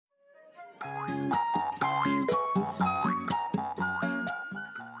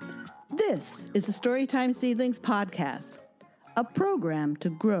This is the Storytime Seedlings podcast, a program to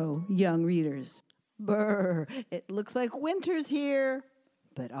grow young readers. Brr, it looks like winter's here,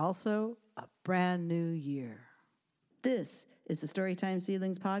 but also a brand new year. This is the Storytime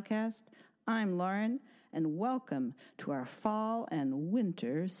Seedlings podcast. I'm Lauren, and welcome to our fall and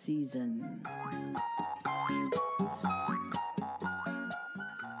winter season.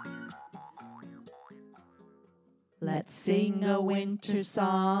 Let's sing a winter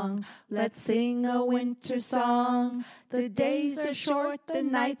song, let's sing a winter song. The days are short, the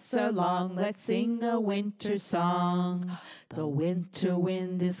nights are long, let's sing a winter song. The winter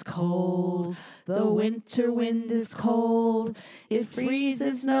wind is cold, the winter wind is cold. It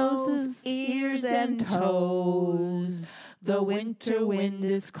freezes noses, ears, and toes. The winter wind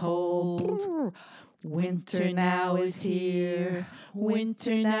is cold. Winter now is here,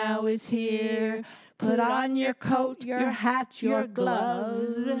 winter now is here. Put on your coat, your hat, your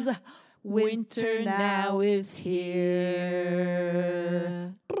gloves. Winter now is here.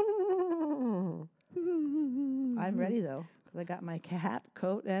 I'm ready, though, because I got my hat,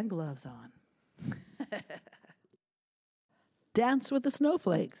 coat, and gloves on. Dance with the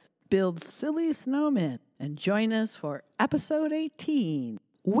snowflakes, build silly snowmen, and join us for episode 18,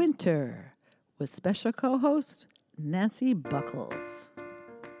 Winter, with special co-host Nancy Buckles.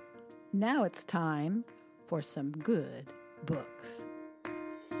 Now it's time for some good books.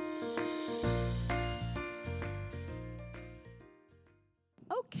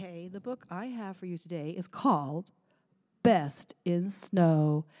 Okay, the book I have for you today is called Best in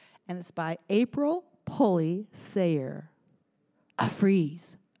Snow, and it's by April Pulley Sayer. A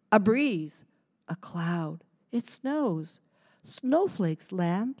freeze, a breeze, a cloud. It snows. Snowflakes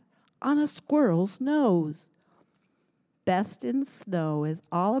land on a squirrel's nose. Best in Snow is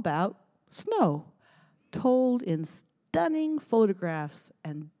all about snow, told in stunning photographs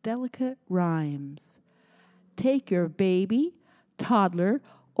and delicate rhymes. Take your baby, toddler,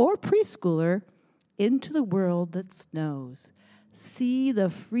 or preschooler into the world that snows. See the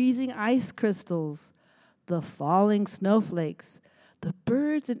freezing ice crystals, the falling snowflakes, the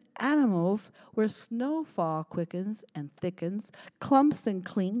birds and animals where snowfall quickens and thickens, clumps and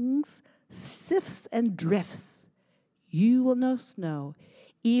clings, sifts and drifts. You will know snow,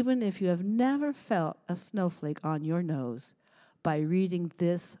 even if you have never felt a snowflake on your nose, by reading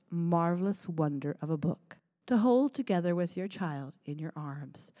this marvelous wonder of a book to hold together with your child in your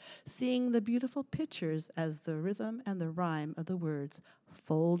arms, seeing the beautiful pictures as the rhythm and the rhyme of the words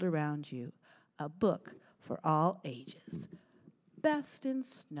fold around you. A book for all ages. Best in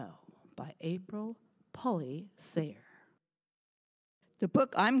Snow by April Pulley Sayer. The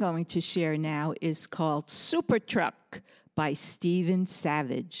book I'm going to share now is called Super Truck by Stephen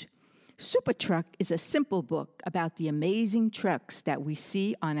Savage. Super Truck is a simple book about the amazing trucks that we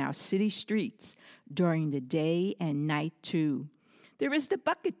see on our city streets during the day and night, too. There is the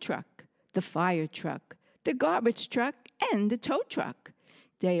bucket truck, the fire truck, the garbage truck, and the tow truck.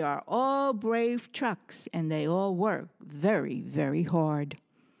 They are all brave trucks, and they all work very, very hard.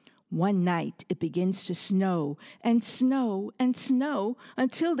 One night it begins to snow and snow and snow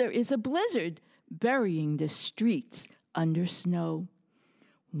until there is a blizzard burying the streets under snow.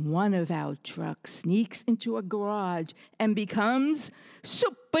 One of our trucks sneaks into a garage and becomes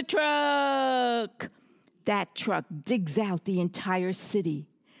Super Truck. That truck digs out the entire city.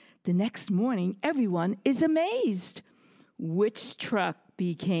 The next morning, everyone is amazed. Which truck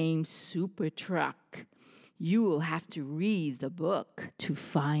became Super Truck? You will have to read the book to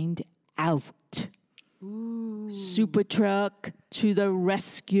find out. Ooh. Super Truck to the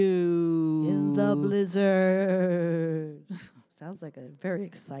rescue. In the blizzard. Sounds like a very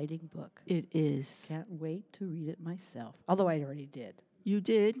exciting book. It is. Can't wait to read it myself. Although I already did. You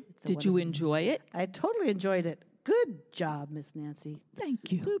did? Did you enjoy it? I totally enjoyed it. Good job, Miss Nancy.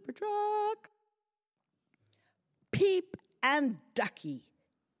 Thank you. Super Truck. Peep and Ducky.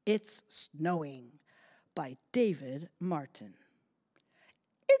 It's Snowing by David Martin.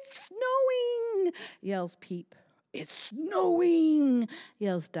 It's snowing, yells Peep. It's snowing,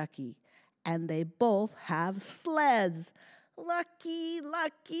 yells Ducky. And they both have sleds. Lucky,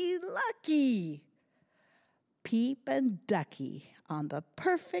 lucky, lucky. Peep and Ducky on the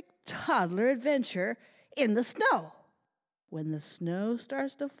perfect toddler adventure in the snow. When the snow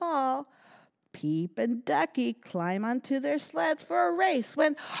starts to fall, Peep and Ducky climb onto their sleds for a race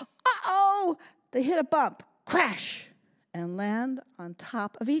when, uh-oh, they hit a bump, crash, and land on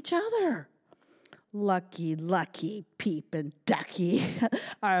top of each other. Lucky, lucky Peep and Ducky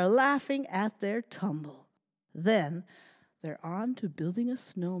are laughing at their tumble. Then they're on to building a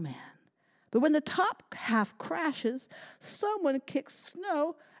snowman. But when the top half crashes, someone kicks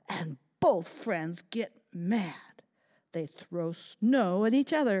snow and both friends get mad. They throw snow at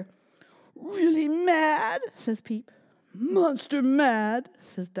each other. Really mad, says Peep. Monster mad,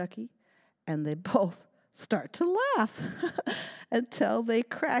 says Ducky. And they both start to laugh until they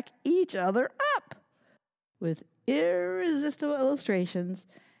crack each other up. With irresistible illustrations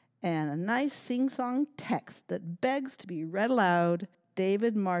and a nice sing-song text that begs to be read aloud,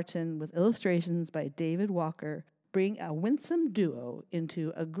 David Martin, with illustrations by David Walker, bring a winsome duo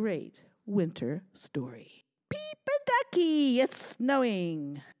into a great winter story. Peep and Ducky, it's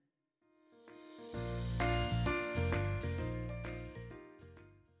snowing.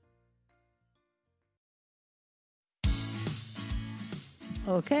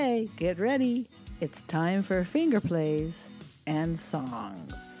 Okay, get ready. It's time for finger plays and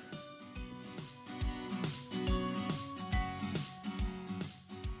songs.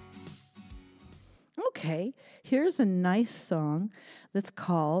 Okay, here's a nice song that's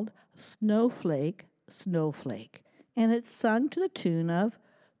called Snowflake, Snowflake, and it's sung to the tune of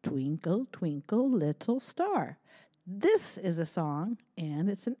Twinkle, Twinkle, Little Star. This is a song, and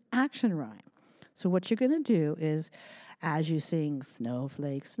it's an action rhyme. So what you're going to do is, as you sing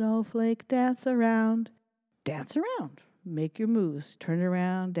Snowflake, Snowflake, dance around. Make your moves. Turn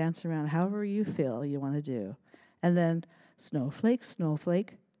around, dance around, however you feel you want to do. And then Snowflake,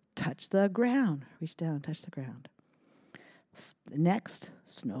 Snowflake, touch the ground. Reach down and touch the ground. Next,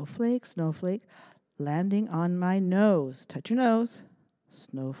 Snowflake, Snowflake, landing on my nose. Touch your nose.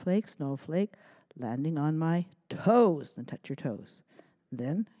 Snowflake, Snowflake, landing on my toes. Then touch your toes.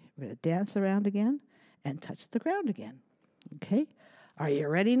 Then we're going to dance around again and touch the ground again. Okay? Are you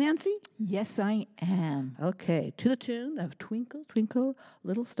ready, Nancy? Yes, I am. Okay, to the tune of Twinkle, Twinkle,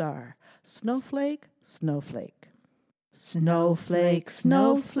 Little Star. Snowflake, Snowflake. Snowflake,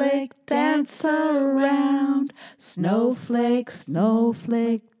 snowflake, dance around. Snowflake,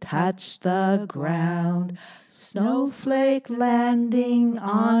 snowflake, touch the ground. Snowflake landing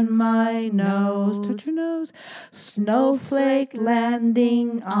on my nose. Touch your nose. Snowflake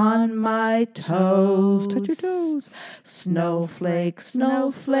landing on my toes. Touch your toes. Snowflake,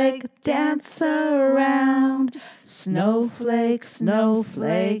 snowflake, dance around. Snowflake,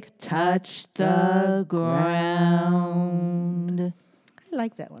 snowflake, touch the ground. I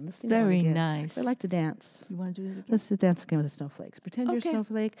like that one. Let's sing that one Very again. nice. I like to dance. You want to do it again? Let's dance again with the snowflakes. Pretend you're a Okay.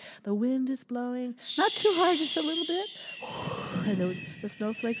 snowflake. The wind is blowing. Not too hard, just a little bit. And the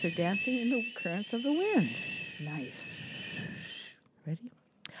snowflakes are dancing in the currents of the wind. Nice. Ready?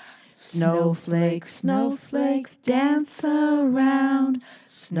 Snowflakes, snowflakes, dance around.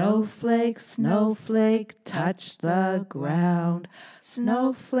 Snowflake, snowflake, touch the ground.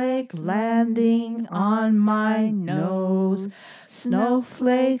 Snowflake landing on my nose.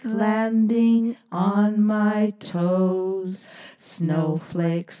 Snowflake landing on my toes.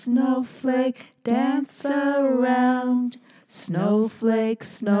 Snowflake, snowflake, dance around. Snowflake,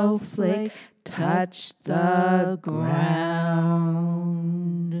 snowflake, touch the ground.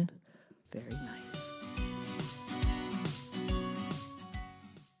 Very nice.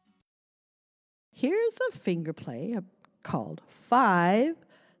 Here's a finger play called 5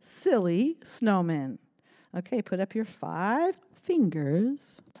 Silly Snowmen. Okay, put up your 5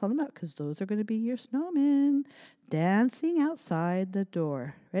 fingers. Tell them out because those are going to be your snowmen dancing outside the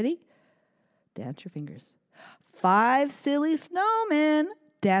door. Ready? Dance your fingers. 5 silly snowmen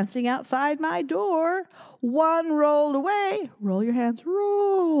dancing outside my door. One rolled away. Roll your hands,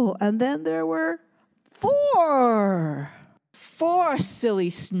 roll. And then there were 4. 4 silly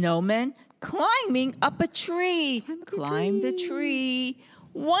snowmen climbing up a tree. Climbed the tree.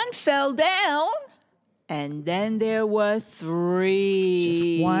 One fell down, and then there were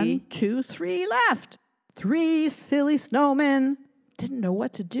 3. Just 1, 2, 3 left. 3 silly snowmen didn't know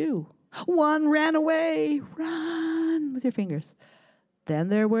what to do. One ran away. Run with your fingers. Then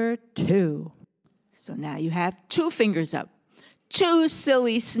there were 2. So now you have 2 fingers up. 2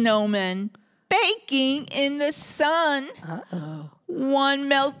 silly snowmen baking in the sun. Uh-oh. One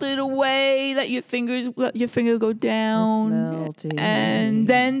melted away. Let your finger go down. It's melting. And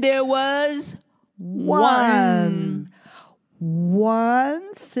then there was 1.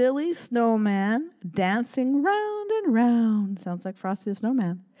 1 silly snowman dancing round and round. Sounds like Frosty the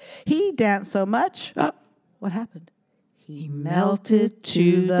Snowman. He danced so much. What happened? He melted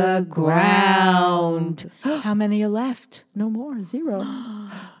to the ground. How many are left? No more. 0.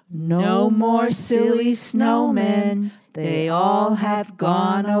 No more silly snowmen. They all have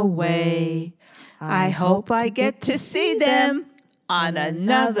gone away. I hope I get to see them on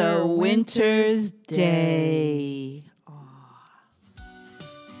another winter's day.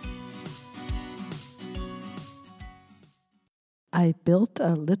 I built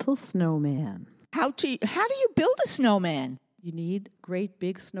a little snowman. How do you build a snowman? You need a great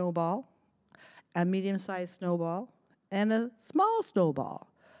big snowball, a medium-sized snowball, and a small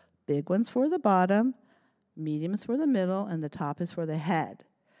snowball. Big one's for the bottom, medium's for the middle, and the top is for the head.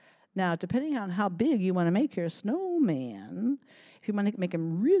 Now, depending on how big you want to make your snowman, if you want to make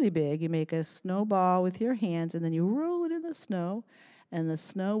him really big, you make a snowball with your hands, and then you roll it in the snow, and the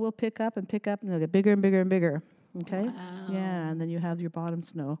snow will pick up, and it'll get bigger and bigger and bigger. Okay? Wow. Yeah, and then you have your bottom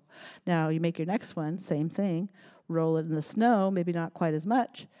snow. Now, you make your next one, same thing. Roll it in the snow, maybe not quite as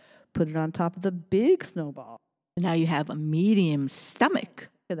much. Put it on top of the big snowball. Now you have a medium stomach.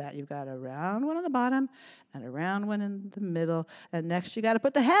 Look at that. You've got a round one on the bottom and a round one in the middle. And next you got to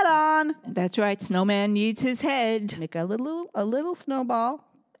put the head on. That's right. Snowman needs his head. Make a little snowball.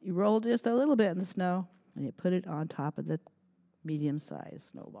 You roll just a little bit in the snow, and you put it on top of the medium-sized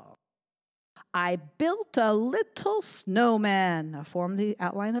snowball. I built a little snowman. Now form the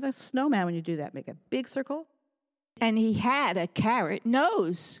outline of a snowman when you do that. Make a big circle. And he had a carrot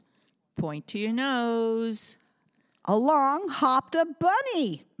nose. Point to your nose. Along hopped a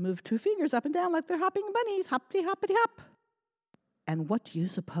bunny. Move 2 fingers up and down like they're hopping bunnies. Hoppity, hoppity, hop. And what do you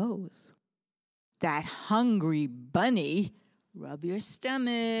suppose? That hungry bunny. Rub your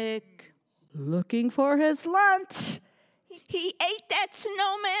stomach. Looking for his lunch. He ate that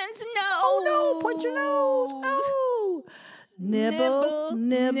snowman's nose. Oh, no, point your nose. Oh. Nibble,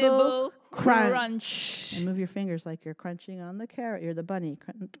 nibble, crunch. And move your fingers like you're crunching on the carrot. You're the bunny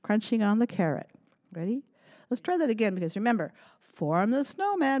crunching on the carrot. Ready? Let's try that again because remember, form the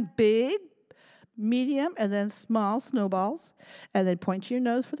snowman, big, medium, and then small snowballs. And then point to your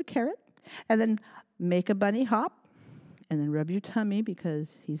nose for the carrot. And then make a bunny hop. And then rub your tummy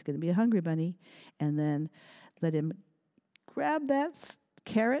because he's going to be a hungry bunny. And then let him grab that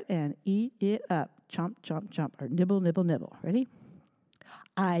carrot and eat it up. Chomp, chomp, chomp, or nibble, nibble, nibble. Ready?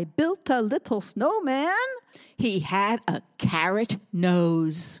 I built a little snowman. He had a carrot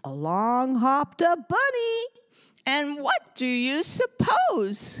nose. Along hopped a bunny. And what do you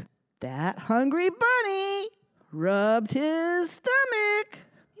suppose? That hungry bunny rubbed his stomach.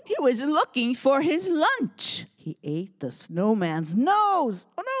 He was looking for his lunch. He ate the snowman's nose.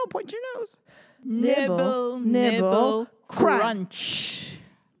 Oh no, point your nose. Nibble, nibble, crunch.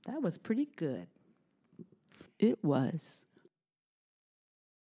 That was pretty good. It was.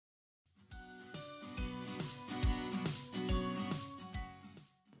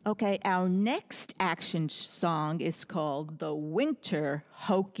 Okay, our next action song is called The Winter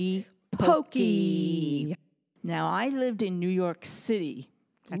Hokey Pokey. Now, I lived in New York City.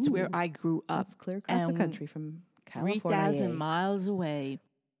 That's where I grew up. That's clear across the country from California. 3,000 miles away.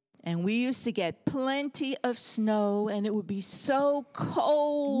 And we used to get plenty of snow, and it would be so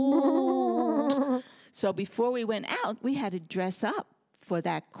cold. So before we went out, we had to dress up for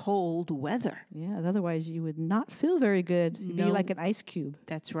that cold weather. Yeah, otherwise you would not feel very good. You'd be like an ice cube.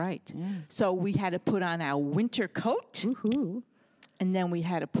 That's right. Yeah. So we had to put on our winter coat. Woohoo. And then we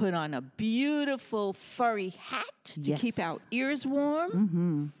had to put on a beautiful furry hat to keep our ears warm.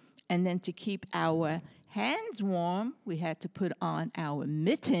 Mm-hmm. And then to keep our hands warm, we had to put on our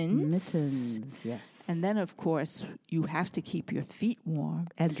mittens. Mittens, yes. And then, of course, you have to keep your feet warm.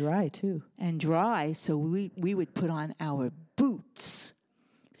 And dry, too. And dry, so we would put on our boots.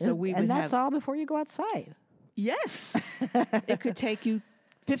 So we would that's all before you go outside. Yes. It could take you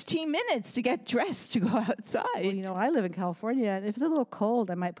 15 minutes to get dressed to go outside. Well, I live in California, and if it's a little cold,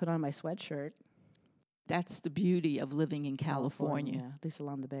 I might put on my sweatshirt. That's the beauty of living in California. At least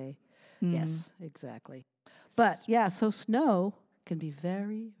along the bay. Yes, exactly. But, so snow can be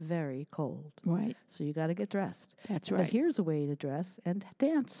very, very cold. Right. So you got to get dressed. That's right. But here's a way to dress and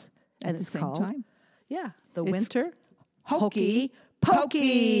dance. At the same time. Yeah, the winter hokey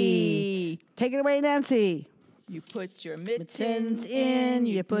pokey. Take it away, Nancy. You put your mittens in,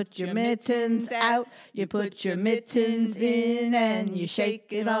 you put your mittens out, you put your mittens in, and you shake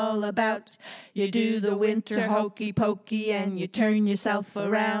it all about. You do the winter hokey pokey, and you turn yourself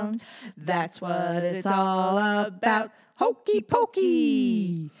around. That's what it's all about, hokey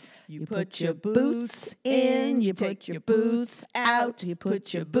pokey. You put your boots in, you put your boots out, you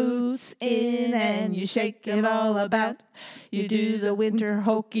put your boots in, and you shake it all about. You do the winter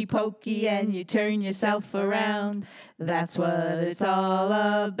hokey pokey, and you turn yourself around. That's what it's all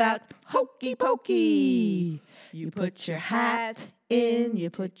about, hokey pokey. You put your hat in, you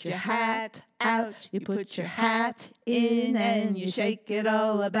put your hat out, you put your hat in, and you shake it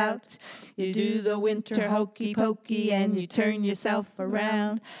all about. You do the winter hokey pokey, and you turn yourself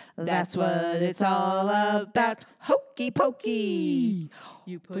around. That's what it's all about, hokey pokey.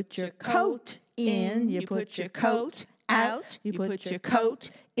 You put your coat in, you put your coat out. You put your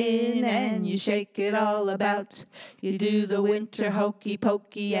coat in and you shake it all about. You do the winter hokey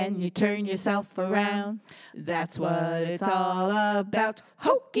pokey and you turn yourself around. That's what it's all about.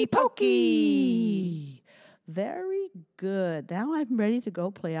 Hokey pokey. Very good. Now I'm ready to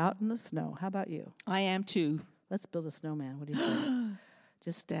go play out in the snow. How about you? I am too. Let's build a snowman. What do you think?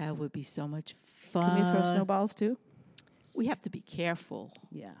 Just that would be so much fun. Can we throw snowballs too? We have to be careful.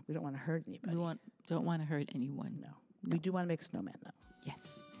 Yeah, we don't want to hurt anybody. We don't want to hurt anyone. No. We do want to make a snowman, though.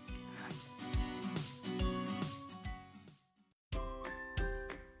 Yes.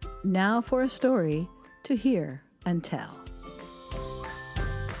 Now for a story to hear and tell.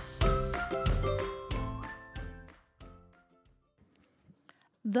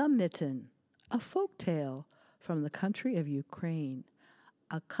 The Mitten, a folk tale from the country of Ukraine,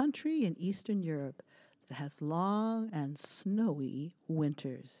 a country in Eastern Europe that has long and snowy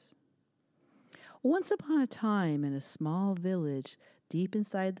winters. Once upon a time, in a small village deep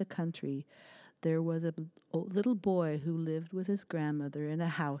inside the country, there was a little boy who lived with his grandmother in a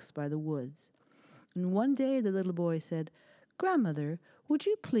house by the woods. And one day the little boy said, "Grandmother, would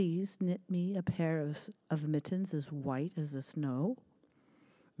you please knit me a pair of mittens as white as the snow?"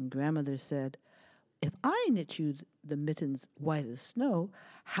 And grandmother said, "If I knit you the mittens white as snow,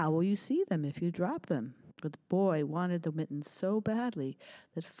 how will you see them if you drop them?" But the boy wanted the mittens so badly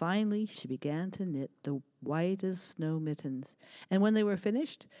that finally she began to knit the white as snow mittens. And when they were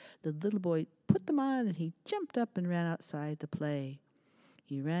finished, the little boy put them on and he jumped up and ran outside to play.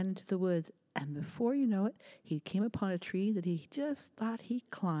 He ran into the woods, and before you know it, he came upon a tree that he just thought he'd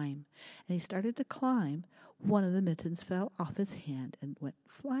climb. And he started to climb. One of the mittens fell off his hand and went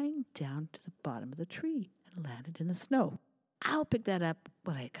flying down to the bottom of the tree and landed in the snow. "I'll pick that up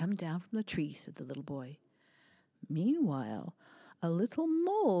when I come down from the tree," said the little boy. Meanwhile, a little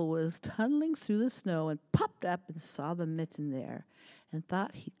mole was tunneling through the snow and popped up and saw the mitten there and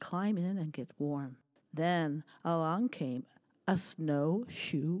thought he'd climb in and get warm. Then along came a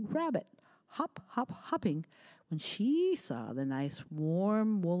snowshoe rabbit, hop, hop, hopping, when she saw the nice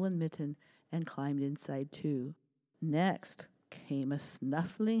warm woolen mitten and climbed inside too. Next came a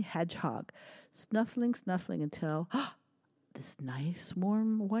snuffling hedgehog, snuffling until this nice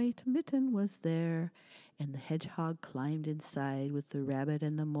warm white mitten was there, and the hedgehog climbed inside with the rabbit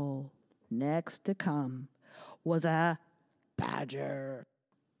and the mole. Next to come was a badger.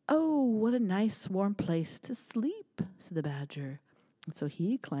 "Oh, what a nice warm place to sleep," said the badger. And so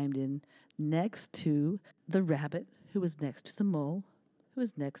he climbed in next to the rabbit, who was next to the mole, who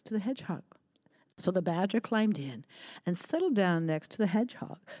was next to the hedgehog. So the badger climbed in and settled down next to the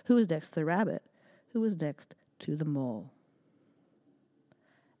hedgehog, who was next to the rabbit, who was next to the mole.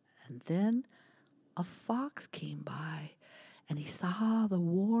 And then a fox came by, and he saw the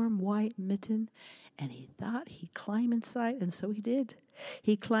warm white mitten, and he thought he'd climb inside, and so he did.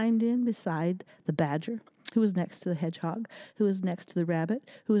 He climbed in beside the badger, who was next to the hedgehog, who was next to the rabbit,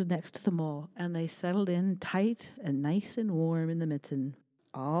 who was next to the mole, and they settled in tight and nice and warm in the mitten.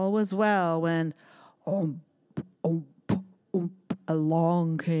 All was well when,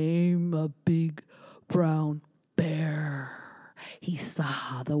 along came a big brown bear. He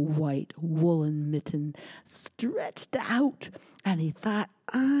saw the white woolen mitten stretched out, and he thought,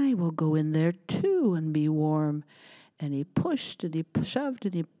 "I will go in there too and be warm." And he pushed and he shoved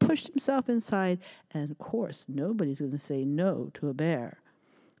and he pushed himself inside, and of course nobody's going to say no to a bear.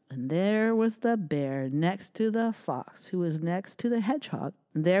 And there was the bear next to the fox, who was next to the hedgehog.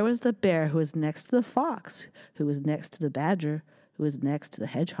 And there was the bear who was next to the fox, who was next to the badger, who was next to the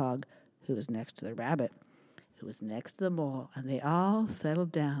hedgehog, who was next to the rabbit, who was next to the mole. And they all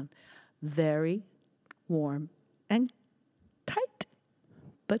settled down very warm and tight,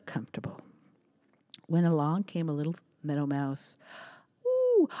 but comfortable. When along came a little meadow mouse.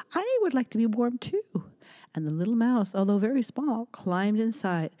 "Ooh, I would like to be warm too." And the little mouse, although very small, climbed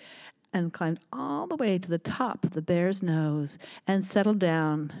inside and climbed all the way to the top of the bear's nose and settled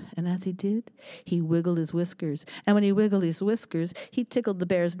down. And as he did, he wiggled his whiskers. And when he wiggled his whiskers, he tickled the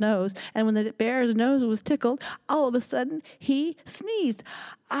bear's nose. And when the bear's nose was tickled, all of a sudden he sneezed.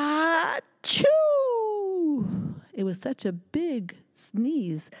 Achoo! It was such a big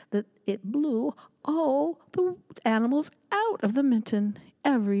sneeze that it blew all the animals out of the mitten.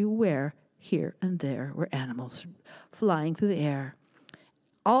 Everywhere, here and there, were animals flying through the air.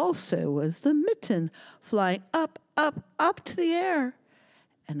 Also was the mitten flying up, up, up to the air.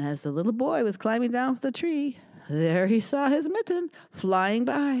 And as the little boy was climbing down from the tree, there he saw his mitten flying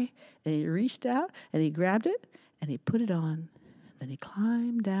by. And he reached out and he grabbed it and he put it on. Then he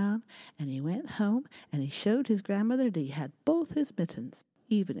climbed down and he went home and he showed his grandmother that he had both his mittens,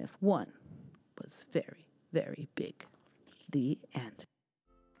 even if one was very, very big. The end.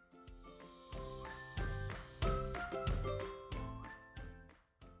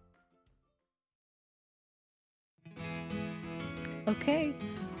 Okay,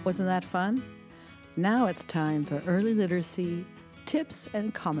 wasn't that fun? Now it's time for early literacy tips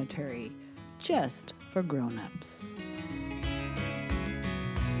and commentary, just for grown-ups.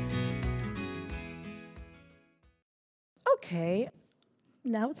 Okay,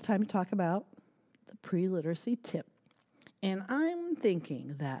 now it's time to talk about the pre-literacy tip. And I'm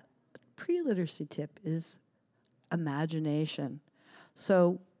thinking that pre-literacy tip is imagination.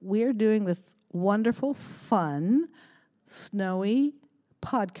 So we're doing this wonderful, fun, snowy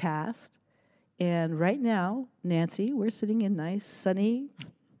podcast. And right now, Nancy, we're sitting in nice, sunny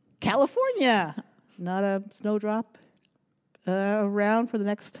California. Not a snowdrop around for the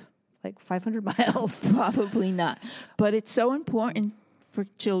next 500 miles. Probably not. But it's so important for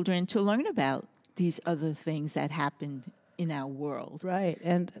children to learn about these other things that happened in our world. Right.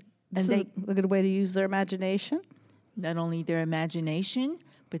 And they a good way to use their imagination. Not only their imagination,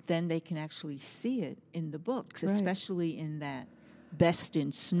 but then they can actually see it in the books, right. Especially in that Best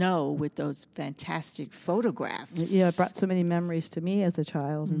in Snow with those fantastic photographs. Yeah, it brought so many memories to me as a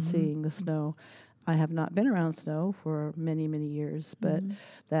child and seeing the snow. I have not been around snow for many, many years, but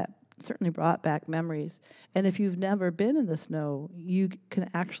that certainly brought back memories. And if you've never been in the snow, you can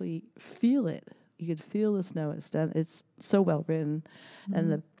actually feel it. You could feel the snow. It's so well written,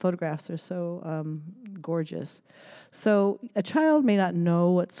 and the photographs are so gorgeous. So a child may not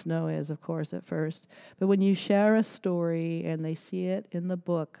know what snow is, of course, at first, but when you share a story and they see it in the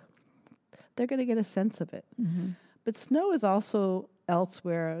book, they're going to get a sense of it. But snow is also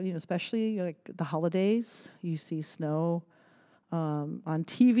elsewhere, especially like the holidays. You see snow on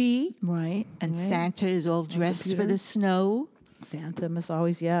TV. Right. And Santa is all dressed for the snow. Santa must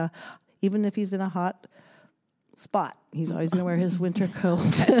always, even if he's in a hot spot, he's always going to wear his winter coat.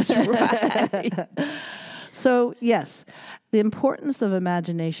 That's right. So, yes, the importance of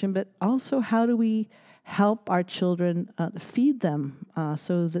imagination, but also how do we help our children feed them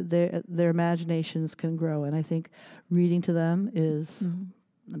so that their imaginations can grow? And I think reading to them is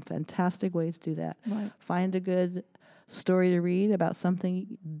a fantastic way to do that. Right. Find a good story to read about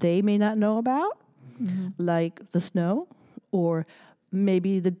something they may not know about, like the snow, or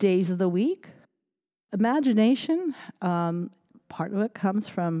maybe the days of the week. Imagination, part of it comes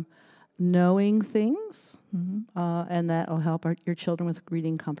from knowing things, and that will help your children with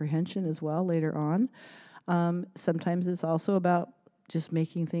reading comprehension as well later on. Sometimes it's also about just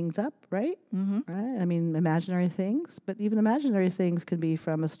making things up, right? Right? I mean, imaginary things, but even imaginary things can be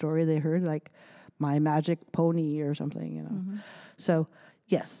from a story they heard, like My Magic Pony or something, So,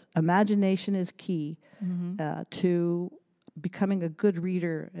 yes, imagination is key to becoming a good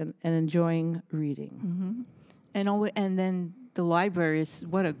reader and enjoying reading. And then the library is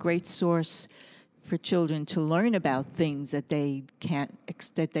what a great source for children to learn about things that they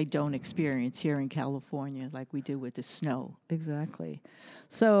don't experience here in California, like we do with the snow. Exactly.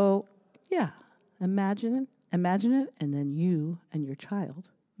 So, imagine it, and then you and your child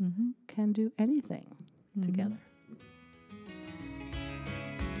can do anything together.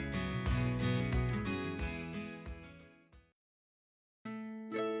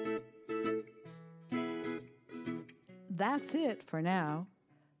 That's it for now.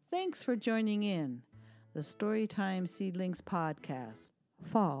 Thanks for joining in the Storytime Seedlings podcast,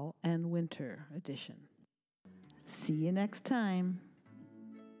 Fall and Winter edition. See you next time.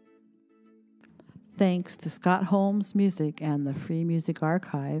 Thanks to Scott Holmes Music and the Free Music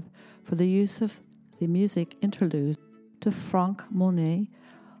Archive for the use of the music interlude, to Franck Monet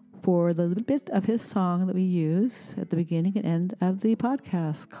for the little bit of his song that we use at the beginning and end of the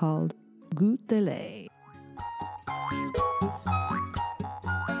podcast called Goutte de lait.